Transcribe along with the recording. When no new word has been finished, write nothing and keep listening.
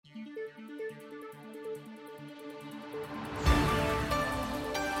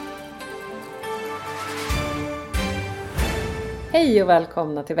Hej och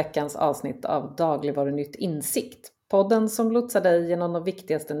välkomna till veckans avsnitt av Dagligvarunytt Insikt. Podden som lotsar dig genom de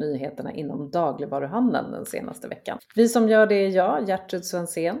viktigaste nyheterna inom dagligvaruhandeln den senaste veckan. Vi som gör det är jag, Gertrud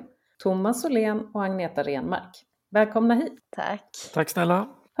Svensén, Thomas Åhlén och Agneta Renmark. Välkomna hit. Tack. Tack snälla.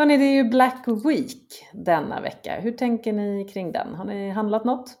 Hörrni, det är ju Black Week denna vecka. Hur tänker ni kring den? Har ni handlat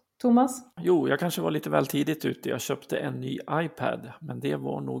något? Thomas? Jo, jag kanske var lite väl tidigt ute. Jag köpte en ny iPad, men det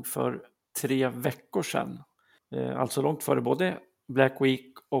var nog för 3 veckor sedan. Alltså långt före både Black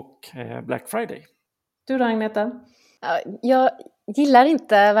Week och Black Friday. Du då, Agneta? Jag gillar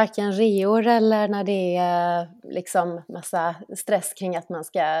inte varken reor eller när det är liksom massa stress kring att man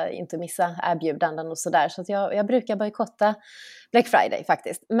ska inte missa erbjudanden och sådär. Så att jag brukar bojkotta Black Friday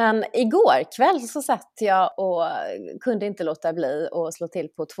faktiskt. Men igår kväll så satt jag och kunde inte låta bli att slå till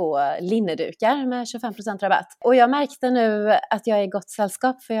på 2 linnedukar med 25% rabatt. Och jag märkte nu att jag är i gott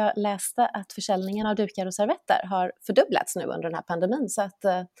sällskap, för jag läste att försäljningen av dukar och servetter har fördubblats nu under den här pandemin. Så att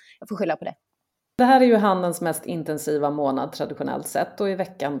jag får skylla på det. Det här är ju handelns mest intensiva månad traditionellt sett, och i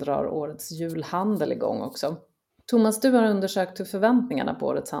veckan drar årets julhandel igång också. Thomas, du har undersökt hur förväntningarna på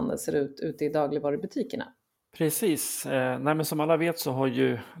årets handel ser ut ute i dagligvarubutikerna. Precis. Men som alla vet så har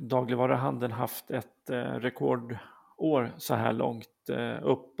ju dagligvaruhandeln haft ett rekordår så här långt.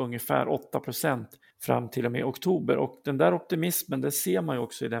 Upp ungefär 8% fram till och med oktober. Och den där optimismen, det ser man ju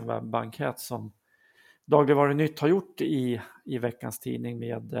också i den webbenkät som Dagligvarunytt har gjort i veckans tidning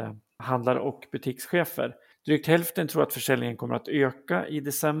med handlare och butikschefer. Drygt hälften tror att försäljningen kommer att öka i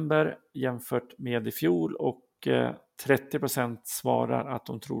december jämfört med i fjol, och 30% svarar att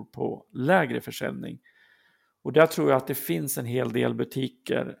de tror på lägre försäljning. Och där tror jag att det finns en hel del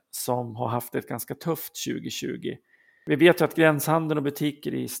butiker som har haft ett ganska tufft 2020. Vi vet ju att gränshandeln och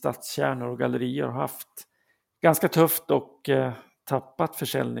butiker i stadskärnor och gallerier har haft ganska tufft och tappat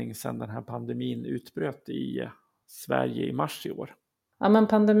försäljning sedan den här pandemin utbröt i Sverige i mars i år. Ja, men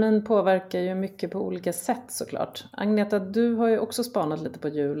pandemin påverkar ju mycket på olika sätt såklart. Agneta, du har ju också spanat lite på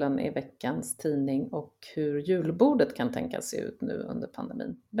julen i veckans tidning och hur julbordet kan tänkas se ut nu under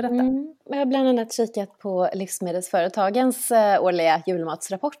pandemin. Berätta. Jag har bland annat kikat på livsmedelsföretagens årliga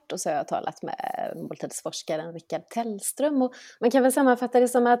julmatsrapport, och så har jag talat med måltidsforskaren Rickard Tellström. Och man kan väl sammanfatta det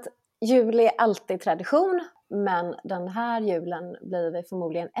som att jul är alltid tradition, men den här julen blir vi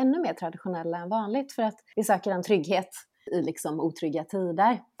förmodligen ännu mer traditionella än vanligt, för att vi söker en trygghet i liksom otrygga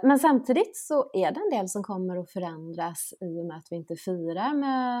tider. Men samtidigt så är det en del som kommer att förändras i och med att vi inte firar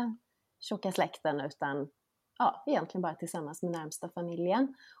med tjocka släkten, utan egentligen bara tillsammans med närmsta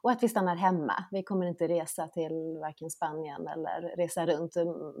familjen. Och att vi stannar hemma. Vi kommer inte resa till varken Spanien eller resa runt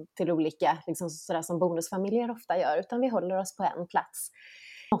till olika, liksom sådär som bonusfamiljer ofta gör, utan vi håller oss på en plats.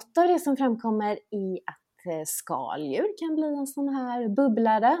 Något av det som framkommer i att skaldjur kan bli en sån här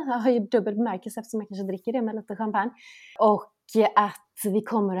bubblare. Jag har ju dubbel bemärkelse eftersom jag kanske dricker det med lite champagne. Och att vi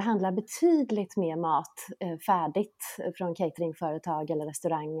kommer att handla betydligt mer mat färdigt från cateringföretag eller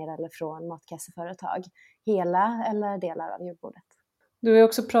restauranger eller från matkasseföretag. Hela eller delar av julbordet. Du har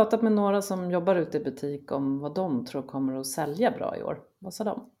också pratat med några som jobbar ute i butik om vad de tror kommer att sälja bra i år. Vad sa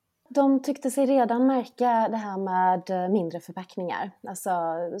de? De tyckte sig redan märka det här med mindre förpackningar. Alltså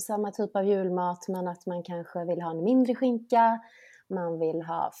samma typ av julmat, men att man kanske vill ha en mindre skinka. Man vill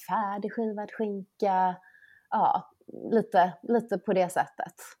ha färdigskivad skinka. Ja, lite på det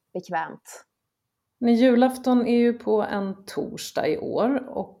sättet. Bekvämt. Julafton är ju på en torsdag i år,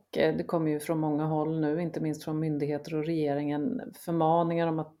 och det kommer ju från många håll nu, inte minst från myndigheter och regeringen, förmaningar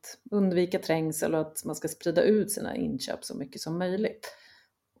om att undvika trängsel och att man ska sprida ut sina inköp så mycket som möjligt.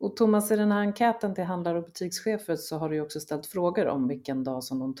 Och Thomas, i den här enkäten till handlare och butikschefer så har du ju också ställt frågor om vilken dag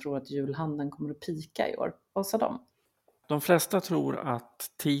som de tror att julhandeln kommer att pika i år. Vad sa de? De flesta tror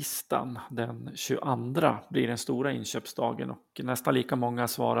att tisdagen den 22 blir den stora inköpsdagen, och nästan lika många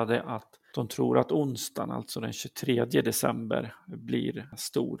svarade att de tror att onsdagen, alltså den 23 december, blir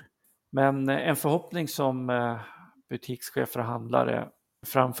stor. Men en förhoppning som butikschefer och handlare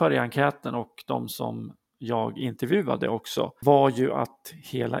framför i enkäten, och de som jag intervjuade också, var ju att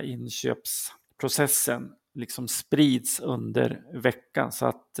hela inköpsprocessen liksom sprids under veckan, så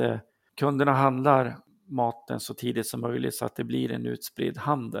att kunderna handlar maten så tidigt som möjligt så att det blir en utspridd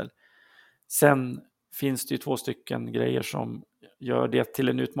handel. Sen finns det ju 2 stycken grejer som gör det till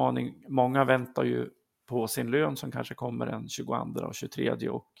en utmaning. Många väntar ju på sin lön som kanske kommer den 22 och 23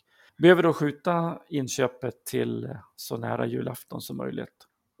 och behöver då skjuta inköpet till så nära julafton som möjligt.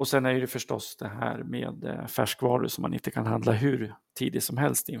 Och sen är det förstås det här med färskvaror som man inte kan handla hur tidigt som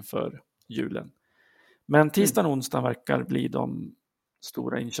helst inför julen. Men tisdagen och onsdagen verkar bli de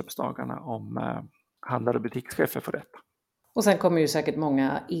stora inköpsdagarna om handlare och butikschefer för detta. Och sen kommer ju säkert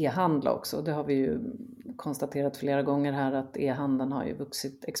många e-handla också. Det har vi ju konstaterat flera gånger här att e-handeln har ju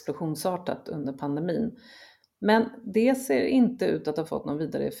vuxit explosionsartat under pandemin. Men det ser inte ut att ha fått någon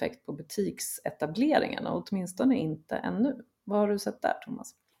vidare effekt på butiksetableringarna, åtminstone inte ännu. Vad har du sett där,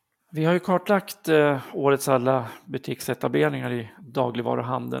 Thomas? Vi har ju kartlagt årets alla butiksetableringar i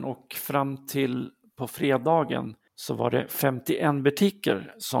dagligvaruhandeln och fram till på fredagen så var det 51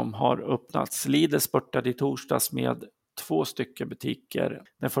 butiker som har öppnats. Lidl spurtade i torsdags med 2 stycken butiker.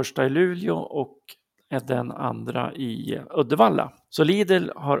 Den första i Luleå och den andra i Uddevalla. Så Lidl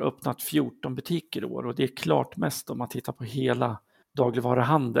har öppnat 14 butiker i år och det är klart mest om man tittar på hela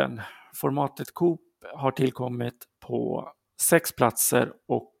dagligvaruhandeln. Formatet Coop har tillkommit på 6 platser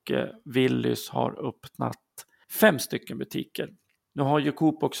och Willys har öppnat 5 stycken butiker. Nu har ju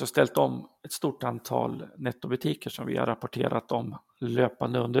Coop också ställt om ett stort antal nettobutiker som vi har rapporterat om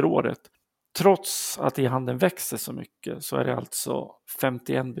löpande under året. Trots att e-handeln växer så mycket så är det alltså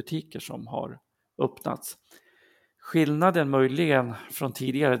 51 butiker som har öppnats. Skillnaden möjligen från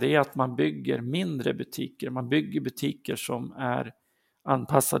tidigare det är att man bygger mindre butiker. Man bygger butiker som är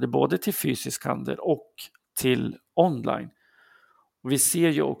anpassade både till fysisk handel och till online. Och vi ser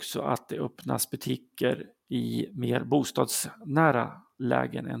ju också att det öppnas butiker i mer bostadsnära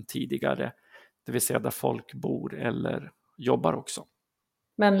lägen än tidigare. Det vill säga där folk bor eller jobbar också.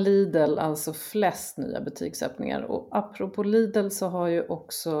 Men Lidl, alltså flest nya butiksöppningar. Och apropå Lidl så har ju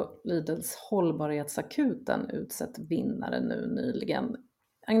också Lidls hållbarhetsakuten utsett vinnare nu nyligen.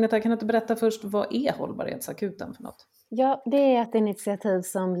 Agneta, kan du inte berätta först, vad är hållbarhetsakuten för något? Ja, det är ett initiativ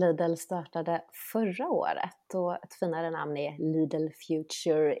som Lidl startade förra året och ett finare namn är Lidl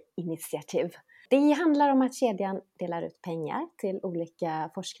Future Initiative. Det handlar om att kedjan delar ut pengar till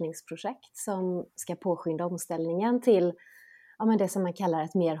olika forskningsprojekt som ska påskynda omställningen till det som man kallar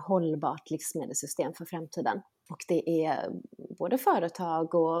ett mer hållbart livsmedelssystem för framtiden. Och det är både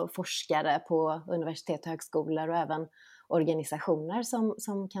företag och forskare på universitet och högskolor och även organisationer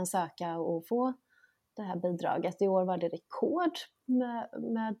som kan söka och få det här bidraget. I år var det rekord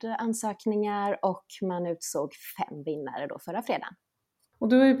med ansökningar och man utsåg 5 vinnare då förra fredagen. Och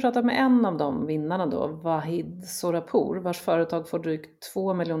du har ju pratat med en av de vinnarna då, Vahid Sorapur, vars företag får drygt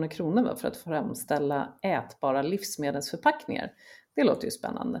 2 miljoner kronor för att framställa ätbara livsmedelsförpackningar. Det låter ju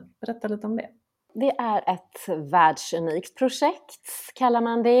spännande. Berätta lite om det. Det är ett världsunikt projekt kallar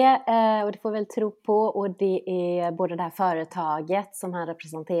man det och det får väl tro på, och det är både det här företaget som han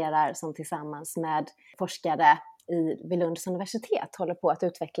representerar som tillsammans med forskare vid Lunds universitet håller på att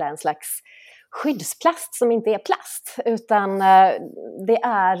utveckla en slags skyddsplast som inte är plast utan det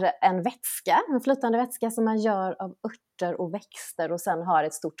är en vätska, en flytande vätska som man gör av örter och växter och sen har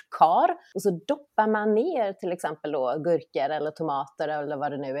ett stort kar och så doppar man ner till exempel då gurkor eller tomater eller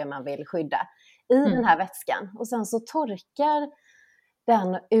vad det nu är man vill skydda i den här vätskan och sen så torkar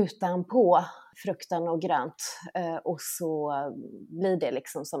den utanpå frukten och grönt och så blir det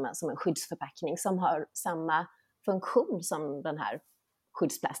liksom som en skyddsförpackning som har samma funktion som den här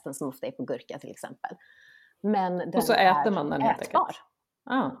skyddsplasten som ofta är på gurka till exempel. Men den och så äter man den helt ätbar.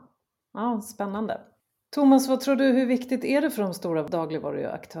 Ja, spännande. Thomas, vad tror du, hur viktigt är det för de stora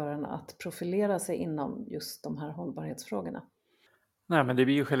dagligvaruaktörerna att profilera sig inom just de här hållbarhetsfrågorna? Nej, men det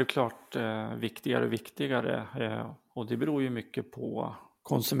blir ju självklart viktigare och viktigare och det beror ju mycket på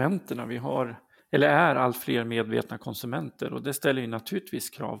konsumenterna. Vi är allt fler medvetna konsumenter och det ställer ju naturligtvis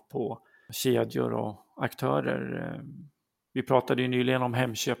krav på kedjor och aktörer. Vi pratade ju nyligen om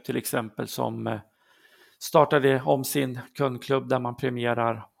Hemköp till exempel som startade om sin kundklubb där man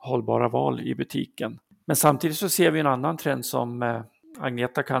premierar hållbara val i butiken. Men samtidigt så ser vi en annan trend som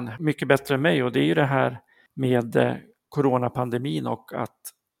Agneta kan mycket bättre än mig och det är ju det här med coronapandemin och att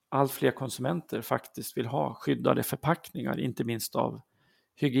allt fler konsumenter faktiskt vill ha skyddade förpackningar, inte minst av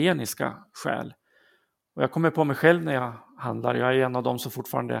hygieniska skäl. Och jag kommer på mig själv när jag handlar, jag är en av dem som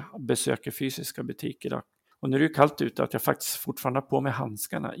fortfarande besöker fysiska butiker. Och nu är det ju kallt ute att jag faktiskt fortfarande har på mig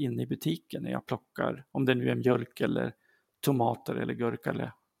handskarna inne i butiken när jag plockar, om det nu är mjölk eller tomater eller gurka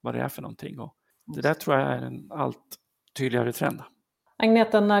eller vad det är för någonting. Och det där tror jag är en allt tydligare trend.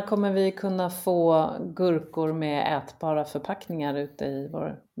 Agneta, när kommer vi kunna få gurkor med ätbara förpackningar ute i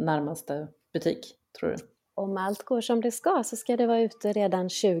vår närmaste butik, tror du? Om allt går som det ska så ska det vara ute redan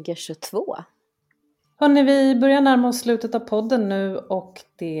 2022. Hörrni, vi börjar närma oss slutet av podden nu och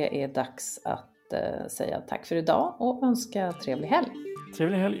det är dags att säga tack för idag och önska trevlig helg.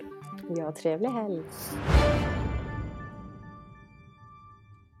 Trevlig helg. Ja, trevlig helg.